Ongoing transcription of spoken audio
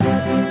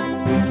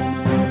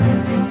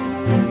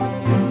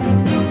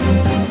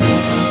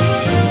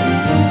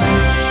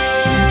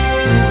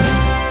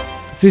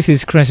This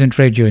is Crescent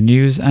Radio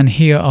News, and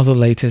here are the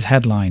latest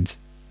headlines.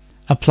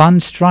 A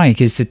planned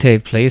strike is to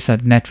take place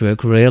at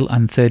Network Rail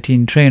and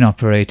 13 train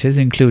operators,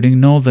 including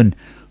Northern,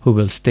 who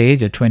will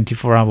stage a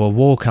 24-hour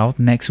walkout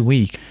next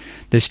week.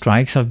 The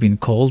strikes have been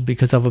called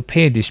because of a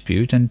pay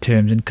dispute and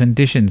terms and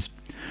conditions.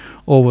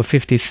 Over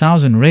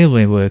 50,000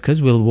 railway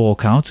workers will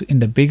walk out in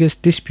the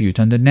biggest dispute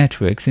on the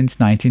network since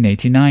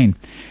 1989.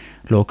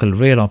 Local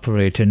rail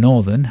operator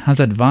Northern has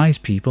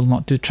advised people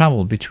not to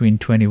travel between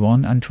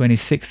 21 and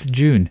 26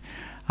 June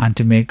and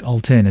to make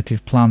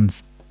alternative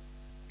plans.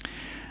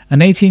 An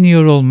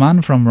 18-year-old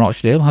man from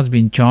Rochdale has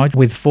been charged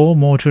with 4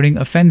 motoring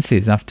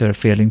offences after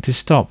failing to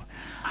stop.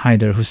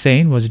 Haider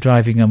Hussain was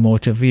driving a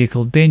motor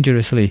vehicle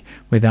dangerously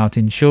without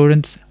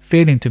insurance,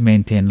 failing to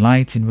maintain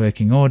lights in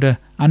working order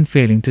and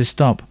failing to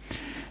stop.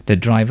 The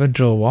driver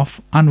drove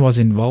off and was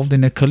involved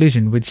in a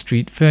collision with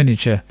street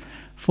furniture.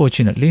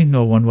 Fortunately,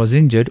 no one was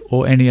injured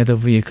or any other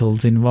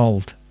vehicles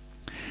involved.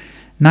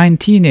 9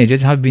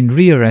 teenagers have been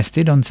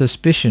rearrested on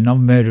suspicion of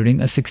murdering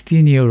a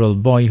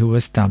 16-year-old boy who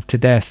was stabbed to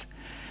death.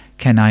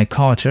 Kenai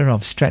Carter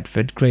of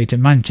Stretford, Greater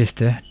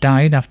Manchester,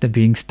 died after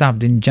being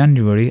stabbed in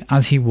January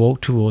as he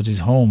walked towards his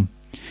home.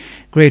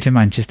 Greater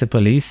Manchester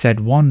Police said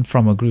one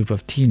from a group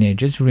of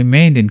teenagers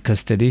remained in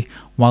custody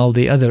while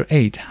the other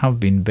 8 have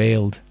been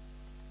bailed.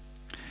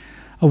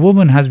 A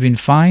woman has been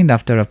fined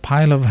after a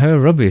pile of her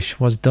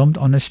rubbish was dumped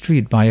on a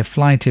street by a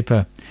fly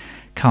tipper.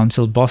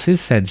 Council bosses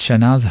said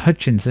Shanaz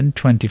Hutchinson,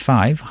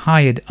 25,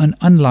 hired an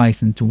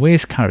unlicensed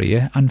waste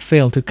carrier and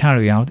failed to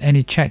carry out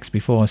any checks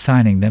before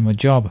assigning them a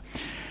job.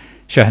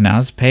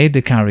 Shahnaz paid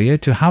the carrier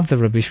to have the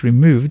rubbish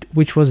removed,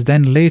 which was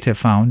then later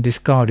found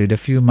discarded a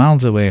few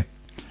miles away.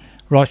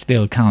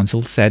 Rochdale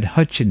Council said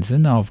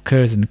Hutchinson of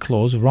Curzon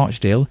Close,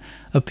 Rochdale,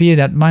 appeared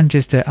at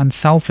Manchester and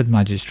Salford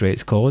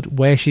Magistrates Court,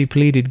 where she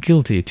pleaded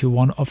guilty to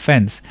one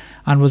offence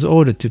and was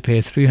ordered to pay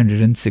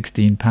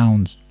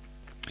 £316.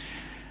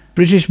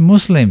 British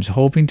Muslims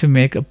hoping to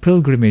make a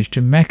pilgrimage to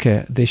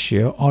Mecca this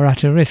year are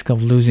at a risk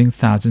of losing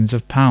thousands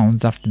of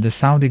pounds after the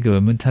Saudi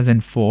government has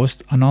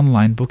enforced an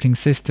online booking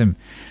system.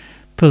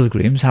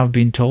 Pilgrims have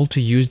been told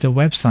to use the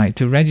website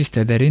to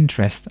register their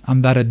interest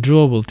and that a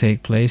draw will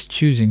take place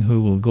choosing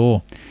who will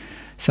go.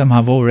 Some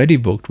have already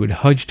booked with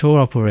Hajj tour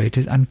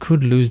operators and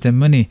could lose their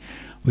money,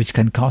 which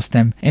can cost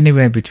them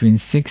anywhere between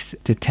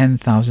 £6,000 to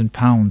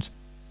 £10,000.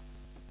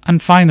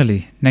 And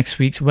finally, next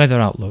week's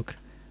weather outlook.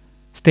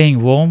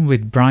 Staying warm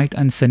with bright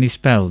and sunny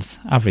spells,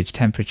 average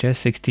temperature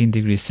 16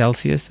 degrees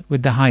Celsius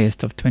with the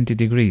highest of 20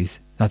 degrees,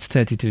 that's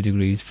 32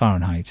 degrees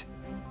Fahrenheit.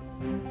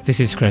 This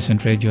is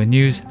Crescent Radio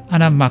News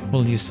and I'm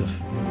Makbul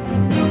Yusuf.